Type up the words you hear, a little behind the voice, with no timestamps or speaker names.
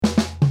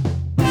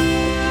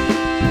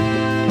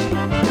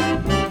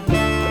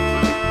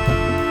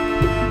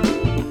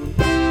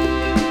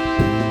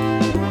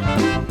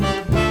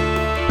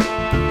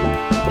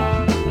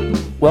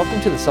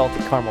Welcome to the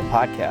Salted Carmel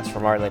podcast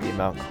from Our Lady of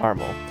Mount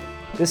Carmel.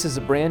 This is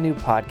a brand new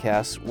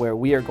podcast where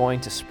we are going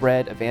to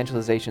spread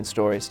evangelization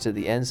stories to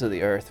the ends of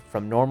the earth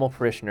from normal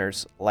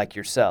parishioners like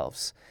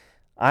yourselves.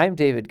 I'm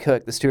David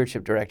Cook, the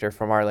Stewardship Director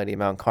from Our Lady of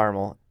Mount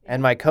Carmel,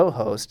 and my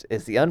co-host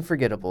is the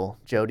unforgettable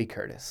Jody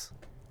Curtis.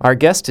 Our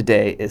guest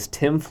today is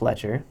Tim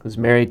Fletcher, who's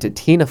married to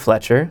Tina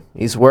Fletcher.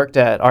 He's worked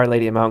at Our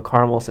Lady of Mount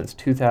Carmel since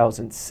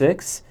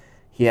 2006.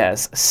 He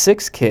has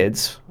 6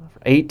 kids.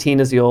 18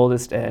 is the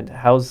oldest, and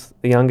how's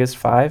the youngest?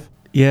 5?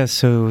 Yeah,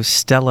 so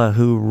Stella,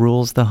 who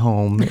rules the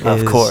home,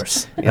 Of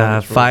course.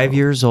 5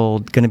 years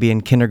old, going to be in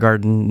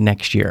kindergarten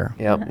next year.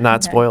 Yep,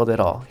 not spoiled at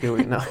all. Here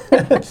we go.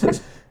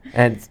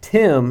 And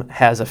Tim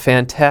has a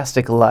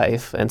fantastic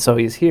life, and so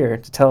he's here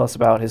to tell us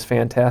about his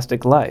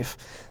fantastic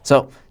life.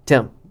 So,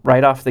 Tim,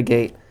 right off the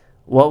gate,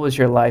 what was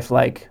your life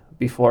like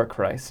before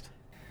Christ?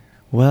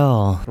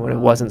 Well, When it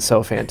wasn't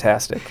so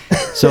fantastic.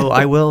 so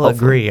I will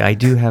agree. I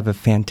do have a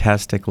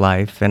fantastic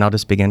life, and I'll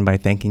just begin by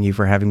thanking you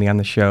for having me on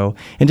the show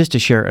and just to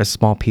share a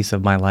small piece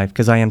of my life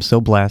because I am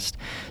so blessed,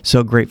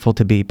 so grateful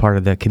to be part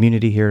of the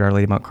community here at Our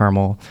Lady of Mount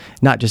Carmel,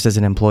 not just as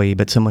an employee,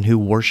 but someone who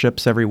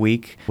worships every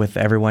week with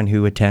everyone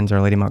who attends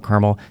Our Lady of Mount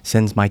Carmel,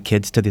 sends my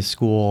kids to this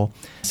school,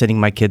 sending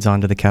my kids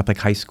on to the Catholic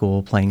high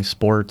school, playing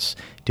sports,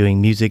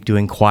 doing music,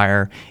 doing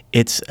choir.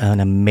 It's an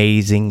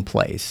amazing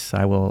place.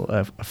 I will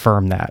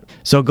affirm that.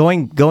 So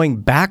going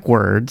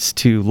backwards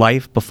to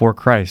life before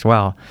Christ,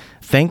 wow.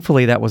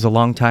 Thankfully, that was a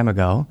long time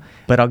ago,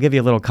 but I'll give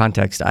you a little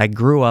context. I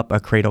grew up a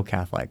cradle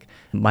Catholic.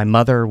 My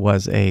mother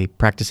was a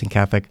practicing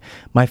Catholic.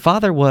 My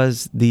father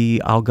was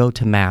the I'll go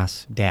to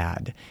Mass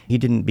dad. He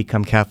didn't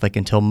become Catholic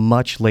until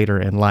much later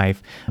in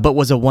life, but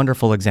was a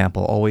wonderful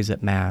example, always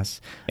at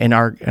Mass. And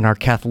our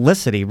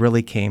Catholicity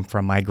really came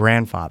from my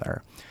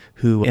grandfather,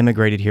 who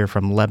immigrated here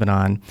from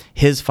Lebanon.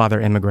 His father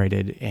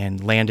immigrated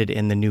and landed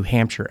in the New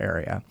Hampshire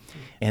area.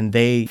 And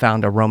they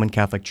found a Roman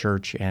Catholic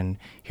church, and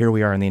here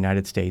we are in the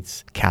United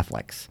States,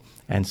 Catholics.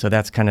 And so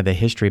that's kind of the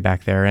history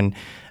back there. And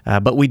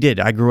but we did.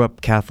 I grew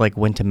up Catholic,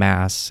 went to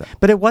Mass,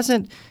 but it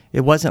wasn't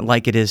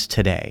like it is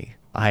today.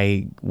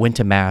 I went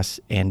to Mass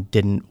and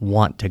didn't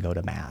want to go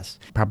to Mass.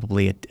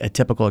 Probably a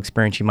typical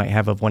experience you might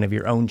have of one of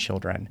your own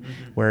children,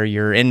 where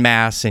you're in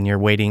Mass and you're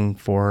waiting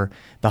for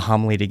the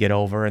homily to get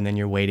over, and then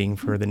you're waiting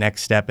for the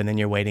next step, and then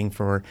you're waiting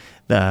for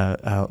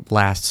the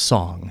last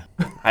song.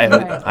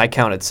 I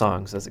counted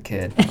songs as a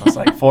kid. I was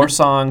like, 4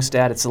 songs,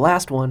 Dad. It's the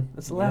last one.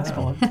 It's the last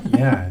one.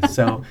 Yeah.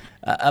 So,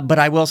 but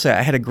I will say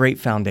I had a great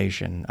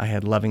foundation. I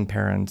had loving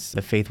parents.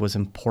 The faith was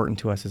important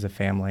to us as a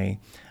family.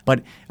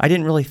 But I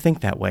didn't really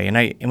think that way. And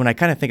when I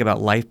kind of think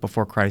about life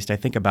before Christ, I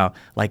think about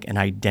like an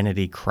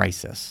identity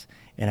crisis.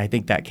 And I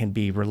think that can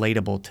be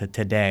relatable to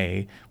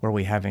today, where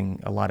we're having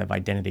a lot of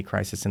identity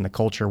crisis in the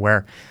culture,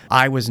 where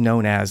I was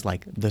known as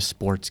like the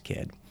sports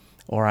kid,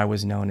 or I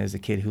was known as a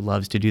kid who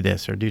loves to do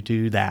this or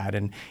do that.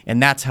 And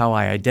that's how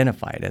I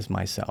identified as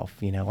myself.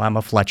 You know, I'm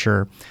a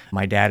Fletcher.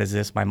 My dad is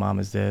this, my mom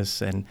is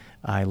this, and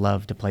I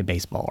love to play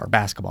baseball or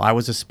basketball. I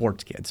was a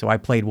sports kid, so I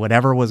played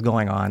whatever was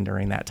going on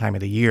during that time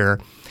of the year.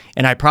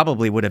 And I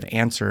probably would have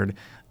answered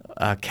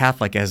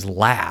Catholic as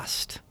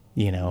last,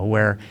 you know,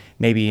 where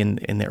maybe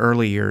in the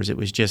early years it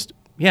was just,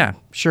 yeah,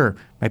 sure,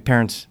 my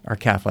parents are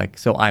Catholic,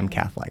 so I'm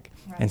Catholic.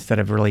 Instead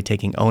of really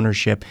taking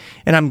ownership.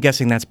 And I'm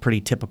guessing that's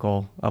pretty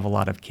typical of a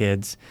lot of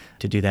kids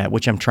to do that,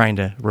 which I'm trying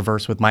to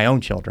reverse with my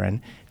own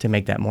children to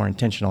make that more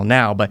intentional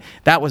now. But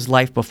that was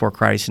life before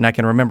Christ. And I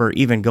can remember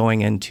even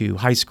going into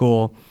high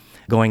school,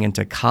 going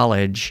into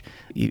college.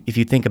 If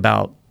you think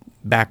about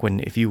back when,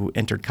 if you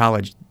entered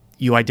college,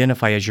 you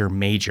identify as your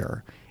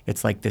major.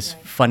 It's like this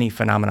funny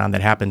phenomenon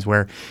that happens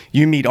where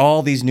you meet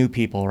all these new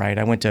people, right?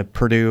 I went to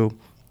Purdue.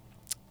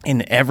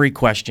 In every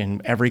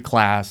question, every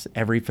class,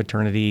 every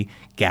fraternity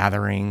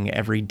gathering,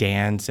 every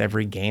dance,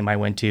 every game I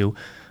went to,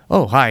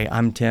 oh, hi,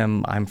 I'm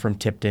Tim, I'm from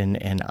Tipton,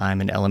 and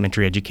I'm an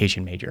elementary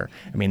education major.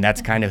 I mean,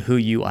 that's kind of who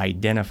you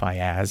identify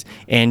as.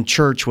 And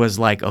church was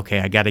like,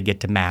 okay, I got to get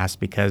to Mass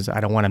because I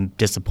don't want to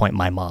disappoint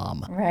my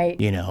mom. Right.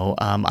 You know,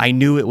 I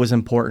knew it was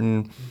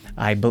important.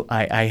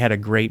 I had a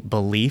great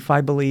belief,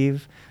 I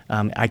believe.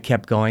 I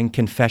kept going.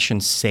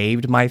 Confession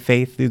saved my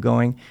faith through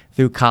going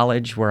through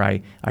college, where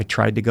I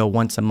tried to go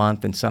once a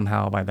month, and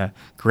somehow by the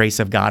grace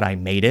of God, I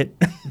made it.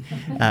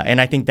 And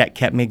I think that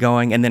kept me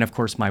going. And then, of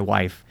course, my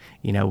wife,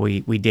 you know,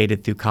 we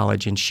dated through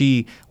college, and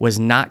she was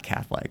not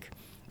Catholic.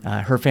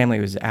 Her family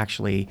was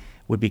actually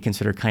would be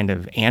considered kind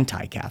of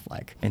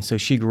anti-Catholic. And so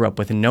she grew up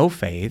with no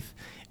faith.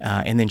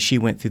 And then she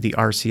went through the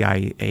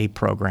RCIA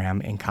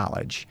program in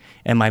college.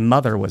 And my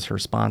mother was her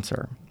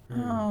sponsor.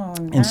 Oh,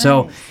 nice. And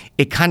so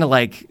it kind of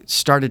like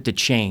started to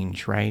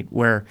change, right?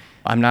 Where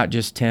I'm not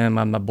just Tim,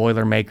 I'm a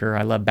Boilermaker,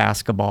 I love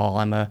basketball,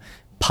 I'm a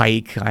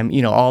Pike, I'm,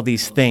 you know, all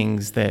these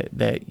things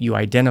that you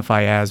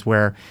identify as,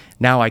 where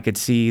now I could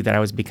see that I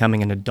was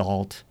becoming an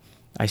adult.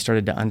 I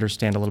started to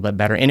understand a little bit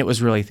better, and it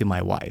was really through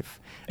my wife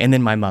and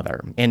then my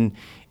mother. And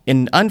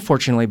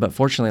unfortunately, but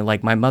fortunately,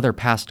 like my mother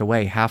passed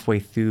away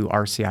halfway through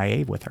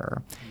RCIA with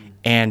her,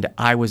 and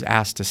I was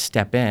asked to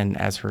step in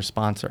as her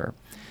sponsor.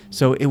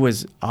 So it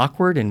was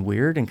awkward and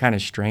weird and kind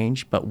of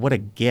strange, but what a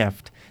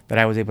gift that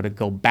I was able to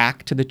go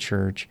back to the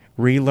church,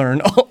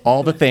 relearn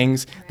all the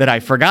things that I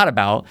forgot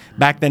about.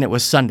 Back then it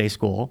was Sunday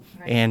school.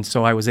 And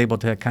so I was able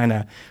to kind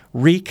of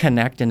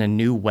reconnect in a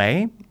new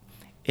way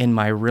in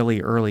my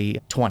really early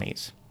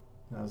 20s.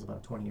 I was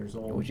about 20 years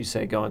old. Would you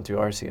say going through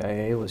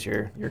RCIA was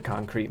your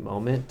concrete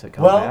moment to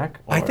come Well, back?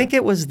 Or? I think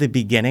it was the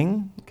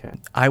beginning. Okay.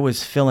 I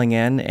was filling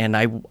in, and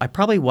I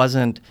probably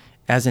wasn't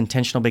as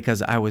intentional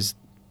because I was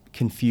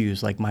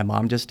confused. Like, my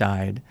mom just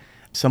died.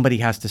 Somebody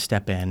has to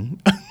step in.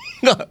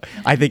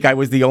 I think I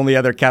was the only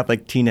other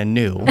Catholic Tina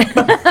knew.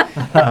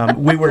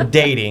 We were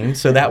dating,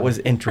 so that was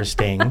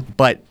interesting.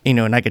 But,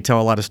 and I could tell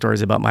a lot of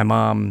stories about my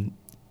mom,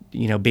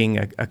 being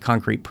a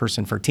concrete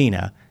person for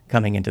Tina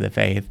coming into the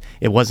faith.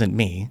 It wasn't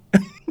me.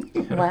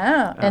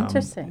 Wow,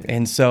 interesting.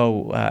 And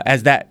so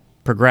as that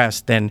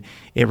progressed, then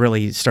it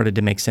really started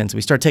to make sense. We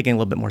started taking it a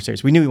little bit more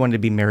serious. We knew we wanted to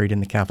be married in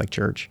the Catholic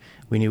Church.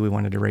 We knew we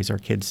wanted to raise our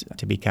kids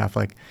to be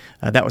Catholic.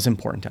 That was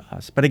important to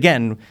us. But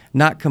again,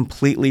 not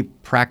completely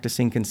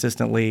practicing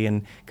consistently,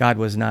 and God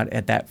was not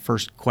at that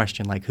first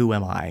question, like, who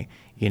am I?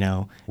 We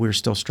were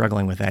still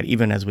struggling with that,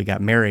 even as we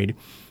got married.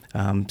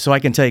 So I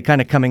can tell you,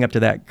 kind of coming up to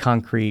that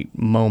concrete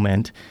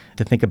moment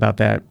to think about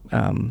that,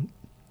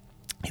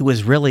 it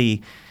was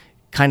really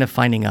kind of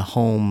finding a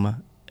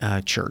home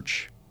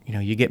church.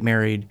 You get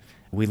married.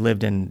 We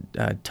lived in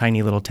a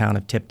tiny little town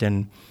of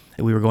Tipton.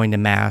 We were going to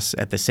Mass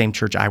at the same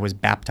church I was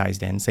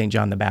baptized in, St.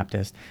 John the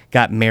Baptist,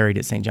 got married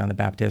at St. John the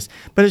Baptist.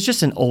 But it's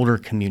just an older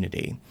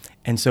community.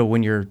 And so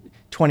when you're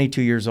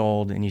 22 years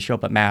old and you show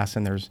up at Mass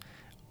and there's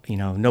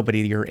nobody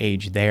your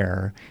age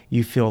there,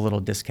 you feel a little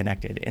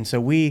disconnected. And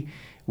so we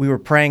were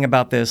praying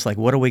about this, like,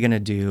 what are we going to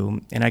do?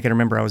 And I can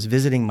remember I was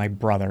visiting my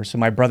brother. So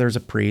my brother's a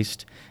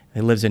priest. He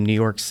lives in New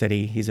York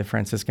City. He's a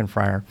Franciscan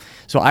friar.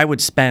 So I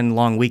would spend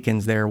long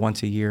weekends there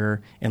once a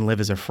year and live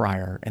as a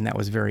friar, and that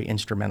was very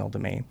instrumental to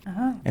me.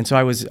 Uh-huh. And so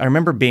I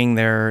remember being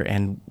there,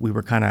 and we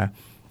were kind of,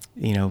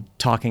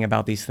 talking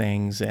about these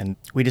things, and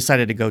we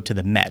decided to go to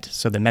the Met,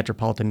 so the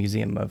Metropolitan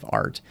Museum of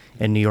Art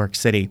in New York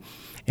City.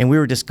 And we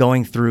were just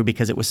going through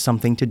because it was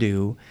something to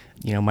do.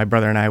 My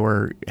brother and I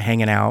were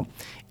hanging out,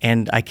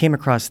 and I came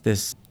across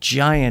this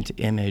giant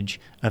image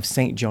of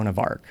St. Joan of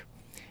Arc.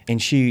 And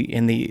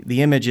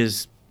the image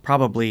is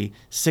probably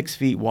 6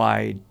 feet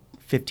wide,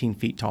 15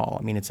 feet tall.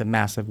 I mean, it's a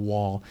massive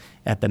wall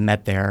at the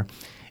Met there.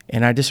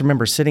 And I just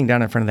remember sitting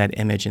down in front of that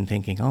image and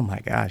thinking, oh my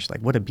gosh,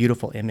 like, what a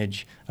beautiful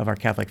image of our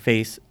Catholic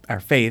faith, our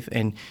faith.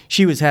 And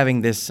she was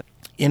having this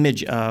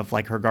image of,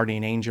 like, her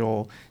guardian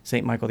angel,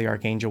 St. Michael the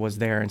Archangel was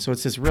there. And so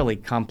it's this really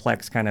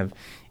complex kind of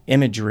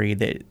imagery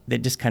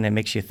that just kind of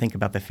makes you think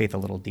about the faith a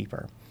little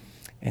deeper.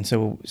 And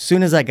so as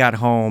soon as I got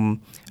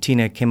home,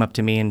 Tina came up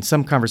to me and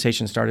some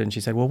conversation started, and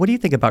she said, well, what do you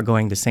think about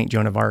going to St.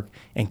 Joan of Arc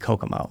in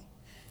Kokomo?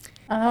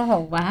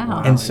 Oh,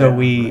 wow. And so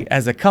we,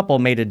 as a couple,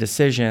 made a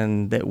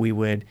decision that we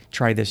would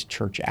try this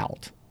church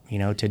out,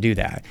 to do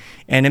that.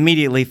 And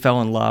immediately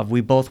fell in love.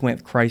 We both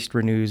went, Christ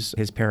Renews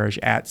his parish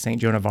at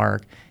St. Joan of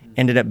Arc,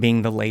 ended up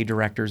being the lay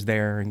directors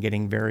there and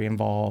getting very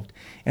involved.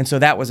 And so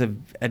that was a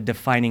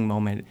defining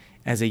moment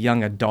as a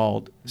young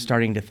adult,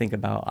 starting to think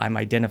about, I'm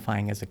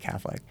identifying as a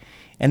Catholic.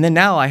 And then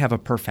now I have a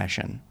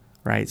profession,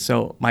 right?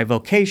 So my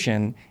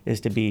vocation is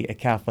to be a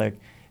Catholic,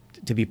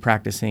 to be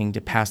practicing,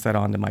 to pass that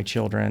on to my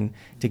children,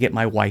 to get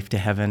my wife to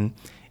heaven.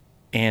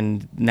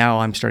 And now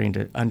I'm starting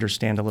to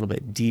understand a little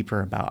bit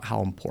deeper about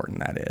how important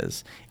that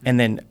is. And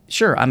then,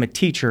 sure, I'm a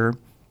teacher,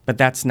 but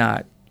that's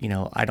not,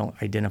 I don't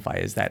identify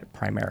as that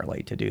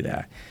primarily to do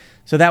that.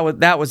 So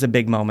that was a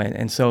big moment.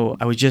 And so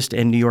I was just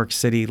in New York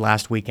City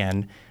last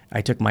weekend. I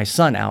took my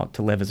son out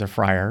to live as a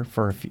friar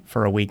for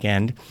a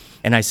weekend,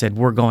 and I said,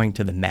 we're going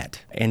to the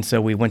Met. And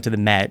so we went to the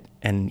Met,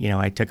 and,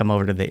 I took him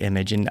over to the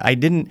image, and I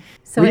didn't...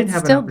 So it's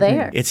still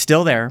there? It's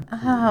still there. Oh,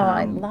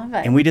 I love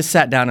it. And we just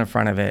sat down in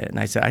front of it, and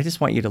I said, I just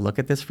want you to look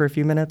at this for a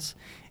few minutes,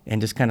 and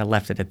just kind of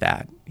left it at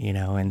that,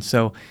 And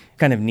so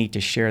kind of neat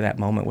to share that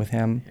moment with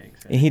him. Yeah,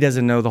 exactly. And he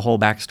doesn't know the whole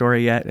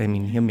backstory yet. I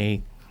mean, he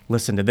may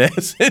listen to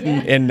this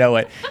and know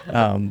it.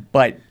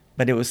 But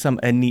it was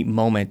a neat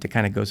moment to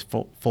kind of go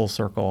full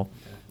circle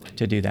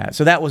to do that.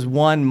 So that was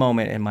one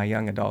moment in my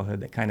young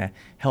adulthood that kind of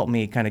helped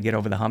me kind of get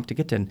over the hump, to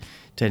get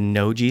to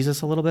know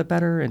Jesus a little bit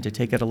better and to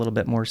take it a little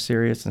bit more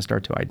serious and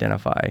start to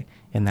identify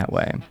in that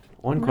way.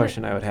 One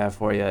question I would have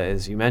for you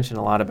is, you mentioned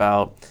a lot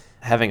about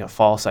having a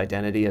false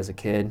identity as a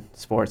kid,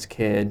 sports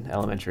kid,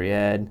 elementary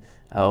ed,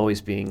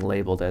 always being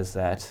labeled as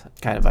that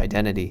kind of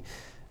identity.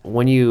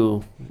 When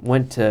you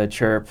went to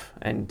CHIRP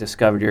and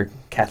discovered your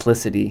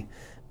Catholicity,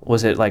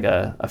 was it like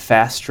a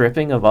fast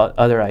stripping of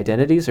other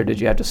identities, or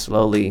did you have to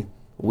slowly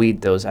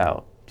weed those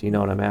out? Do you know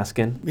what I'm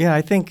asking? Yeah,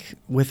 I think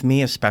with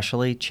me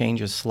especially,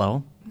 change is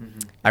slow. Mm-hmm.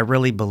 I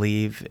really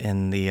believe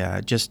in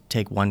the just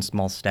take one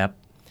small step.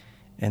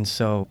 And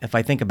so if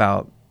I think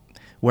about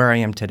where I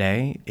am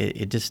today,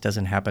 it just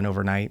doesn't happen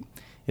overnight.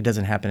 It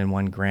doesn't happen in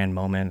one grand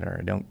moment, or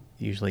I don't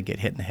usually get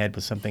hit in the head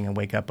with something and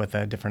wake up with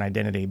a different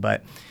identity.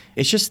 But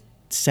it's just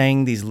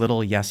saying these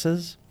little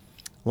yeses,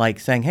 like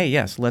saying, hey,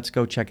 yes, let's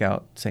go check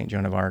out St.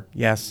 Joan of Arc.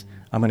 Yes,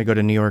 I'm going to go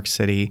to New York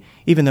City,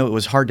 even though it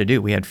was hard to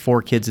do. We had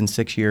 4 kids in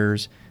 6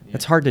 years.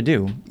 It's hard to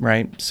do,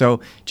 right?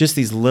 So just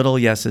these little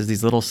yeses,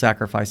 these little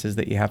sacrifices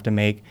that you have to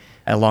make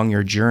along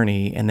your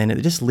journey, and then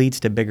it just leads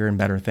to bigger and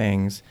better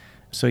things.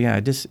 So yeah,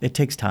 it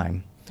takes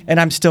time. And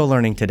I'm still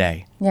learning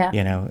today. Yeah.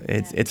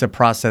 It's a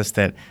process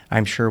that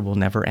I'm sure will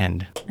never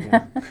end.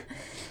 Yeah.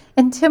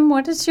 And Tim,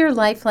 what is your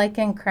life like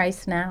in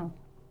Christ now?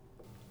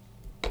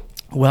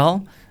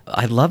 Well,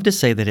 I'd love to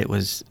say that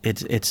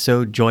it's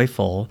so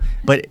joyful,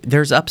 but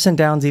there's ups and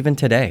downs even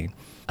today.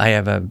 I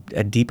have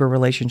a deeper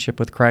relationship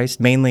with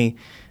Christ, mainly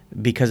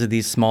because of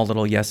these small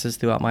little yeses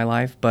throughout my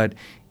life. But,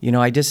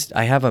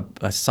 I have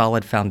a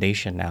solid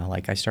foundation now.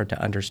 Like, I start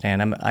to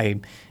understand. I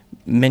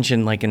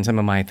mentioned, like, in some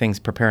of my things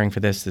preparing for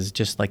this is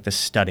just like the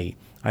study.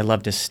 I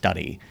love to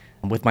study.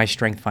 With my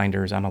Strength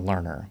Finders, I'm a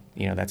learner.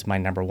 That's my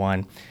number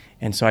one.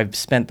 And so I've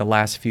spent the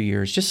last few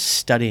years just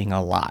studying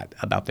a lot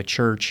about the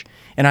church.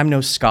 And I'm no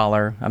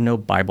scholar. I'm no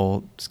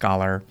Bible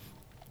scholar.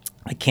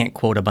 I can't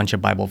quote a bunch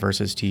of Bible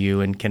verses to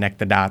you and connect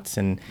the dots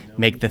and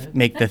make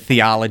the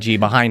theology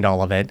behind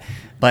all of it.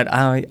 But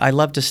I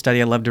love to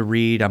study. I love to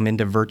read. I'm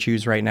into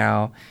virtues right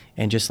now.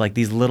 And just like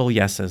these little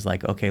yeses,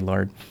 like, okay,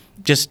 Lord,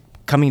 just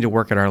coming to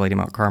work at Our Lady of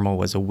Mount Carmel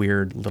was a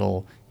weird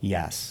little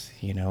yes.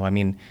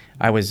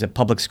 I was a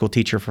public school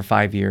teacher for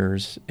 5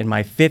 years. In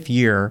my 5th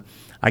year,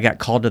 I got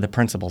called to the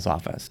principal's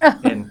office.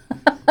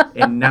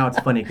 And now it's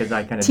funny because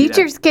I kind of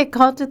Teachers get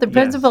called to the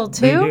principal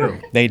too?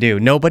 They do.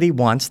 Nobody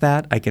wants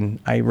that.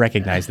 I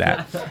recognize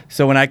that.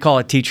 So when I call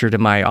a teacher to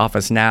my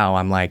office now,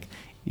 I'm like,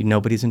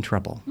 nobody's in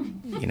trouble.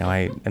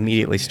 I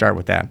immediately start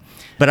with that.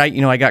 But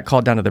I got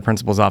called down to the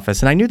principal's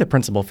office, and I knew the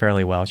principal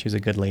fairly well. She was a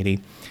good lady.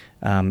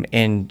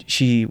 And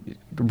she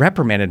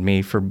reprimanded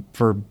me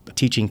for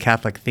teaching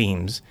Catholic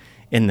themes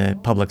in the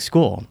public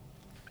school.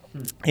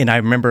 And I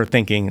remember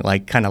thinking,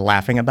 like, kind of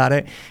laughing about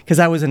it, because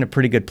I was in a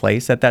pretty good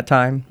place at that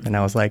time. And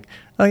I was like,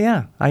 oh,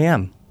 yeah, I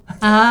am.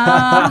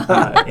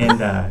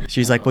 And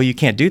she's like, well, you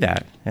can't do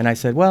that. And I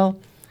said, well,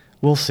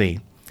 we'll see.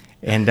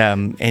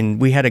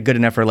 And we had a good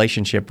enough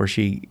relationship where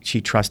she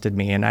trusted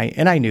me, and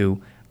I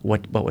knew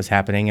what was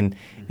happening.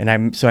 And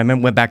I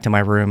went back to my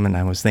room, and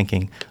I was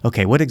thinking,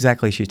 okay, what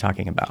exactly is she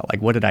talking about?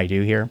 Like, what did I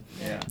do here?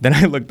 Yeah. Then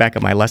I looked back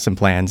at my lesson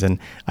plans, and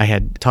I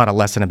had taught a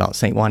lesson about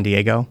St. Juan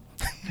Diego.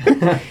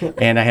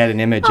 And I had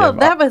an image of... Oh,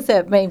 that was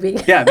it, maybe.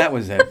 Yeah, that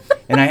was it.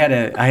 And I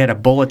had a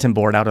bulletin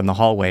board out in the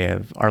hallway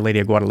of Our Lady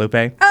of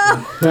Guadalupe.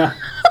 I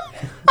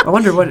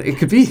wonder what it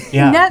could be.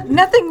 Yeah.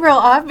 Nothing real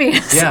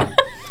obvious. Yeah,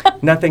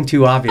 nothing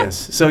too obvious.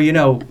 So,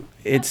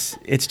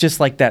 it's just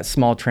like that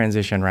small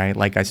transition, right?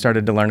 Like, I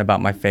started to learn about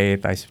my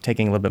faith. I was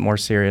taking it a little bit more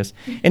serious.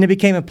 And it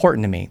became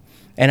important to me.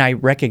 And I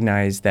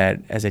recognized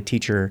that as a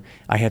teacher,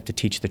 I have to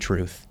teach the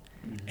truth.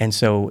 And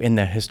so in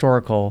the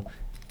historical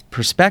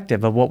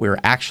perspective of what we were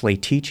actually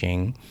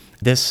teaching,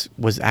 this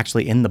was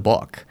actually in the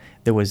book.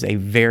 There was a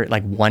very,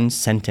 one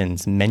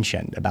sentence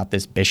mentioned about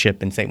this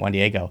bishop in St. Juan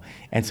Diego.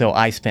 And so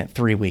I spent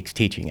 3 weeks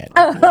teaching it.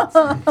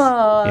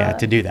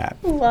 To do that.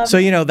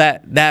 So,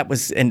 that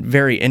was a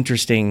very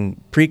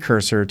interesting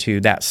precursor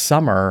to that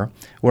summer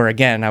where,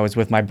 again, I was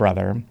with my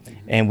brother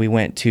and we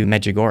went to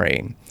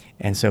Medjugorje.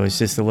 And so it's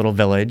just a little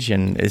village,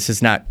 and this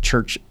is not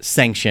church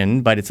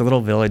sanctioned, but it's a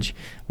little village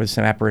where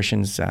some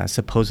apparitions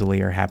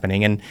supposedly are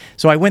happening. And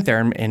so I went there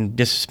and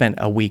just spent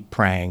a week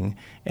praying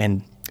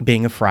and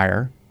being a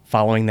friar,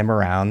 following them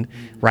around,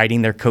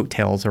 riding their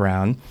coattails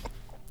around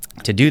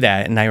to do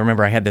that. And I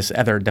remember I had this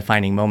other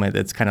defining moment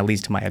that's kind of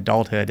leads to my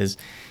adulthood is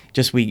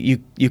just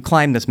you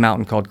climb this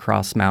mountain called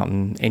Cross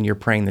Mountain, and you're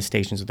praying the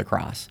Stations of the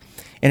Cross.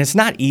 And it's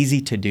not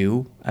easy to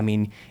do. I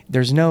mean,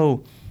 there's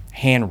no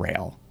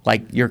handrail.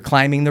 Like, you're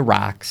climbing the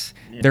rocks.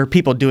 Yeah. There are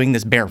people doing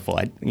this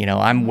barefoot.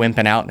 I'm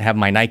wimping out and have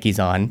my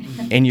Nikes on,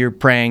 and you're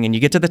praying, and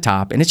you get to the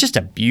top, and it's just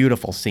a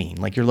beautiful scene.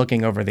 Like, you're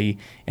looking over the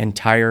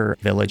entire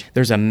village.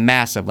 There's a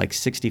massive,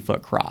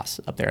 60-foot cross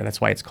up there. That's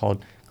why it's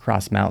called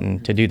Cross Mountain,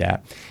 to do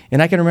that.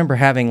 And I can remember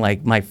having,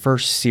 my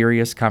first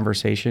serious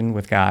conversation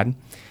with God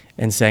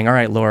and saying, all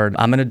right, Lord,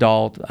 I'm an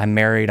adult. I'm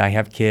married. I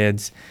have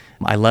kids.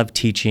 I love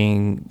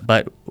teaching,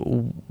 but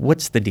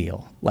what's the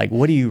deal?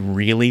 What do you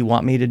really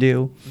want me to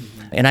do?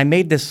 And I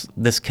made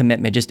this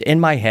commitment just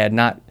in my head,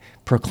 not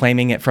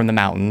proclaiming it from the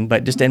mountain,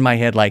 but just in my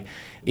head,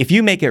 if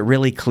you make it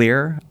really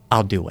clear,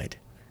 I'll do it.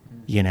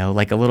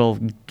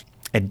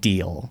 A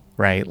deal,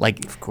 right?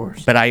 Of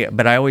course. But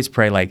I always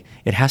pray,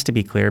 it has to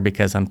be clear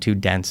because I'm too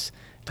dense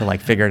to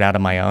figure it out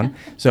on my own.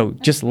 So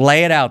just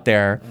lay it out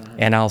there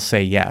and I'll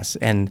say yes.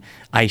 And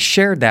I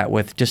shared that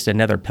with just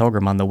another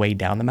pilgrim on the way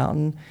down the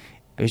mountain.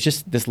 It was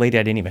just this lady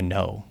I didn't even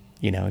know.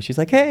 She's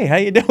like, hey, how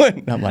you doing?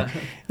 And I'm like,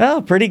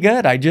 oh, pretty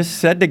good. I just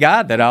said to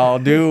God that I'll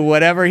do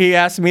whatever he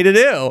asked me to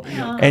do.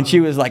 Oh. And she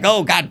was like,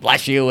 oh, God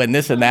bless you, and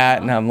this and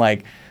that. And I'm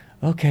like,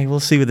 okay, we'll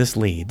see where this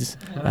leads.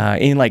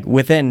 And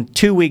within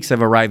 2 weeks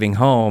of arriving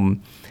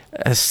home,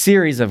 a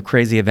series of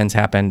crazy events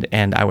happened,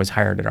 and I was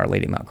hired at Our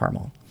Lady of Mount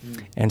Carmel.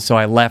 And so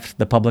I left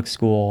the public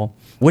school,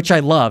 which I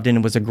loved, and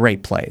it was a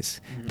great place.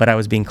 But I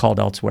was being called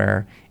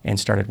elsewhere and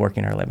started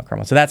working at Our Lady of Mount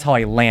Carmel. So that's how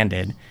I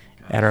landed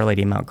at Our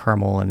Lady of Mount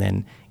Carmel, and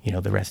then,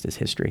 the rest is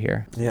history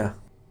here. Yeah.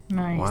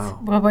 Nice. Wow.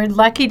 Well, we're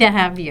lucky to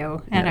have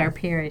you at Yeah, our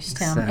parish,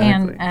 Tim,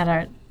 exactly.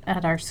 and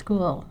at our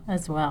school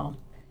as well.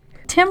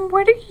 Tim,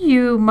 what are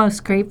you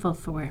most grateful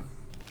for?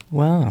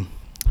 Well,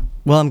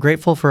 I'm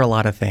grateful for a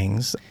lot of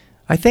things.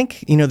 I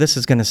think, this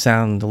is going to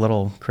sound a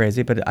little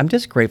crazy, but I'm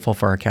just grateful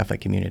for our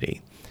Catholic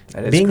community.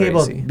 That is being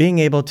crazy. being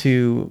able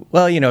to,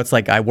 it's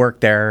like I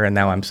work there, and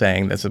now I'm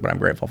saying this is what I'm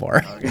grateful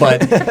for.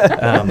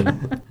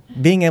 But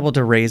being able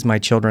to raise my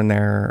children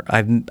there,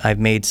 I've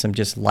made some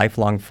just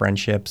lifelong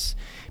friendships.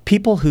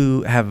 People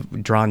who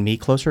have drawn me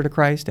closer to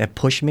Christ, have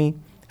pushed me,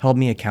 held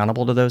me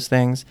accountable to those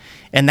things,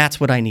 and that's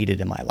what I needed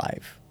in my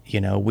life.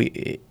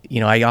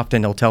 I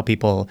often will tell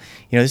people,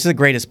 this is the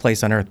greatest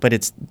place on earth, but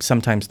it's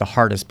sometimes the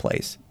hardest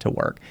place to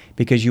work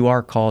because you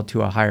are called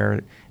to a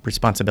higher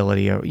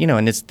responsibility, and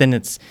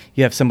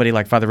you have somebody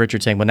like Father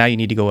Richard saying, well, now you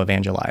need to go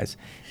evangelize.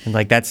 And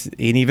that's an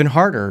even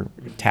harder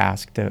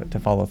task to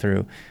follow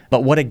through.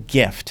 But what a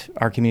gift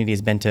our community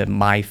has been to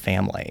my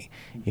family,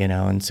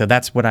 and so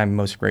that's what I'm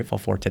most grateful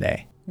for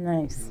today.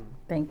 Nice.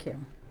 Thank you.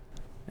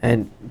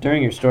 And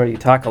during your story, you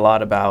talk a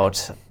lot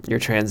about your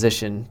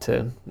transition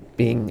to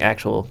being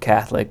actual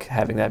Catholic,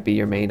 having that be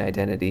your main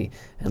identity,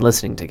 and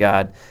listening to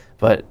God.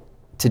 But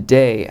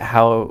today,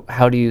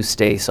 how do you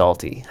stay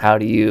salty? How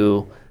do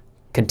you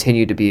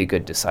continue to be a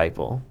good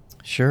disciple?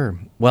 Sure.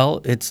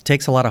 Well, it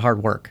takes a lot of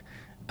hard work.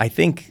 I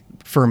think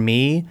for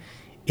me,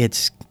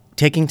 it's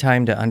taking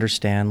time to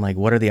understand,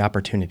 what are the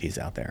opportunities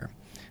out there?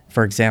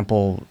 For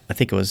example, I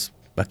think it was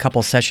a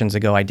couple sessions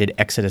ago, I did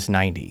Exodus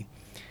 90.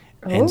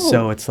 And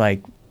so it's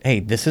like, hey,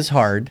 this is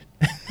hard.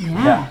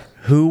 Yeah.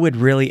 Who would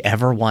really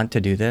ever want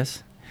to do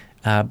this?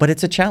 But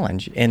it's a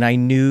challenge. And I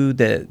knew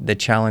that the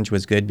challenge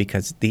was good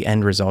because the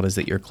end result is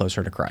that you're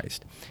closer to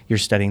Christ. You're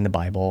studying the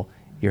Bible.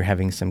 You're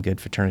having some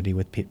good fraternity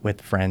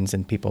with friends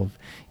and people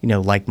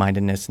of,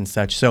 like-mindedness and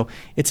such. So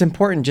it's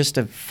important just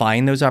to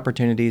find those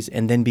opportunities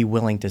and then be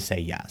willing to say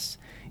yes.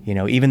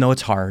 Even though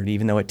it's hard,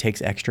 even though it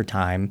takes extra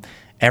time,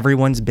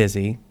 everyone's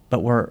busy,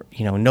 but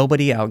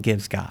nobody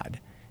outgives God.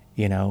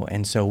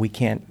 And so we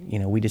can't,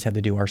 we just have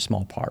to do our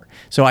small part.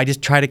 So I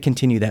just try to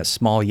continue that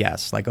small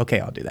yes,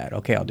 okay, I'll do that.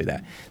 Okay, I'll do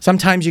that.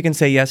 Sometimes you can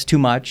say yes too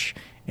much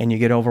and you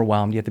get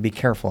overwhelmed. You have to be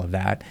careful of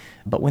that.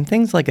 But when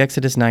things like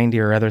Exodus 90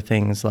 or other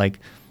things like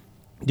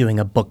doing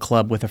a book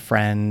club with a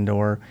friend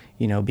or,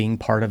 being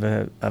part of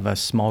a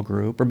small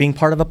group or being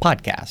part of a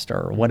podcast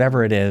or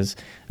whatever it is,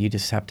 you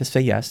just have to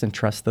say yes and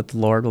trust that the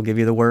Lord will give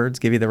you the words,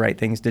 give you the right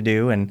things to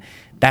do. And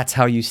that's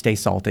how you stay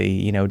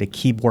salty, to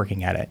keep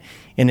working at it.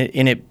 And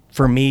it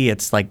for me,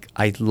 it's like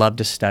I love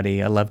to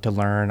study. I love to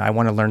learn. I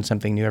want to learn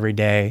something new every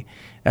day.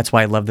 That's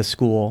why I love the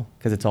school,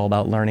 because it's all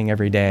about learning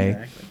every day.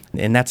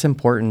 Exactly. And that's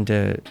important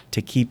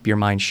to keep your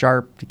mind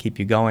sharp, to keep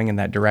you going in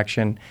that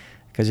direction.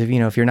 Because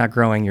if you're not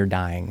growing, you're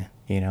dying.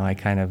 I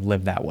kind of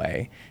live that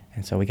way.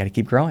 And so we got to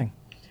keep growing.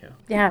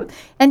 Yeah.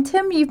 And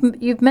Tim,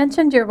 you've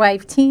mentioned your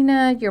wife,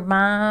 Tina, your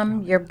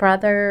mom, your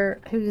brother,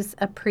 who's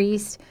a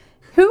priest.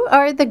 Who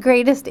are the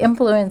greatest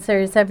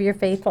influencers of your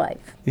faith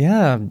life?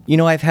 Yeah.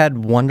 I've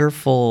had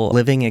wonderful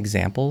living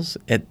examples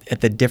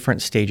at the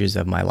different stages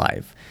of my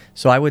life.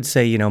 So I would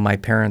say, my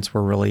parents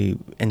were really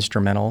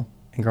instrumental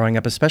in growing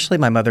up, especially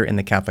my mother in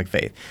the Catholic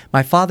faith.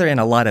 My father in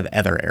a lot of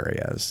other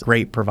areas,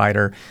 great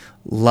provider,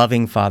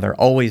 loving father,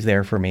 always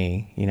there for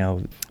me,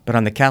 But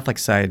on the Catholic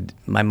side,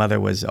 my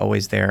mother was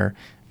always there,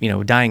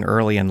 dying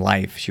early in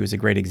life. She was a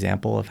great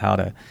example of how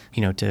to,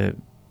 to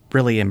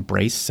really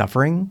embrace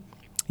suffering.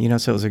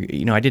 So it was,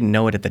 I didn't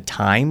know it at the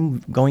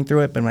time going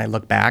through it, but when I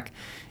look back,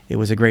 it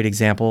was a great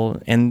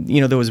example. And,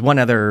 there was one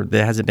other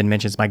that hasn't been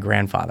mentioned, it's my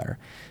grandfather.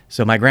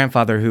 So my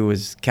grandfather, who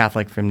was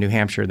Catholic from New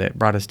Hampshire that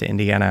brought us to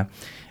Indiana,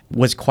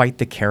 was quite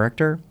the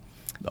character,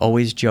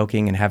 always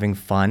joking and having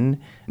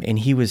fun. And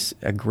he was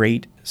a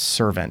great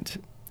servant.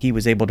 He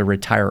was able to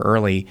retire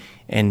early.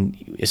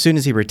 And as soon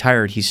as he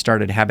retired, he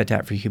started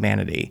Habitat for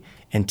Humanity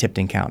in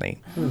Tipton County.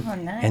 Oh,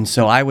 nice. And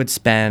so I would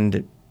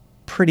spend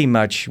pretty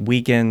much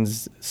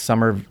weekends,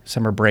 summer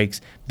breaks,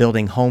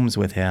 building homes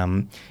with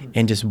him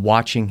and just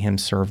watching him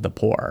serve the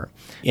poor.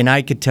 And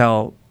I could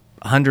tell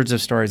hundreds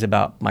of stories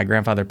about my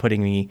grandfather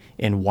putting me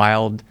in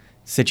wild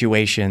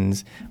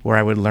situations where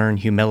I would learn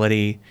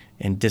humility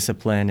and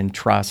discipline and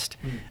trust.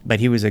 But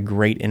he was a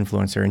great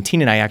influencer. And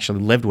Tina and I actually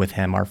lived with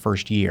him our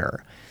first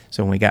year.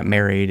 So when we got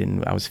married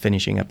and I was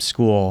finishing up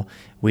school,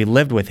 we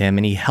lived with him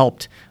and he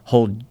helped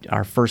hold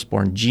our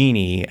firstborn,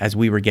 Jeannie, as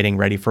we were getting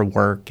ready for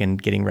work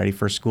and getting ready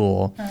for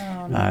school.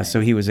 Oh, nice. So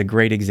he was a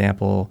great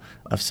example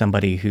of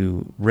somebody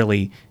who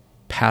really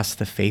passed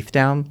the faith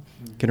down.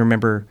 I can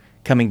remember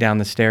coming down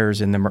the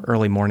stairs in the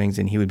early mornings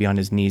and he would be on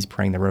his knees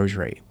praying the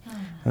rosary.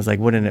 I was like,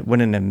 what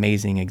an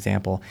amazing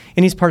example.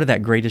 And he's part of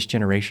that greatest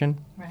generation.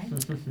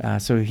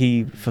 Right. So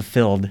he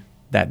fulfilled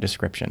that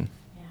description.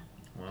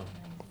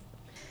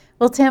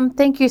 Well, Tim,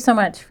 thank you so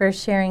much for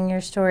sharing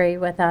your story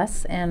with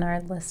us and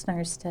our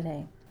listeners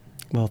today.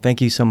 Well,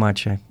 thank you so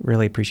much. I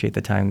really appreciate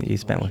the time that you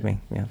spent with me.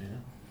 Yeah.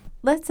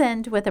 Let's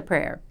end with a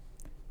prayer.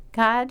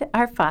 God,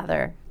 our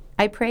Father,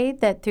 I prayed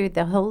that through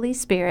the Holy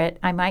Spirit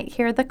I might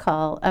hear the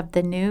call of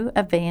the new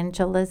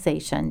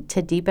evangelization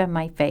to deepen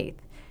my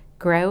faith,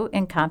 grow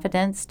in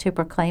confidence to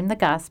proclaim the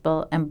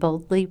gospel, and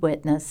boldly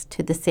witness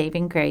to the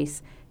saving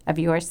grace of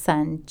your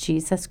Son,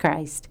 Jesus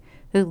Christ,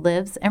 who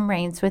lives and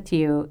reigns with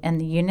you in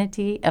the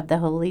unity of the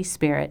Holy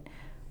Spirit,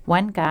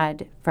 one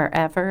God,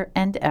 forever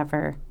and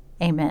ever.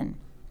 Amen.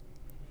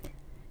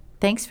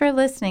 Thanks for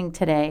listening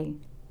today.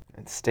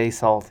 And stay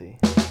salty.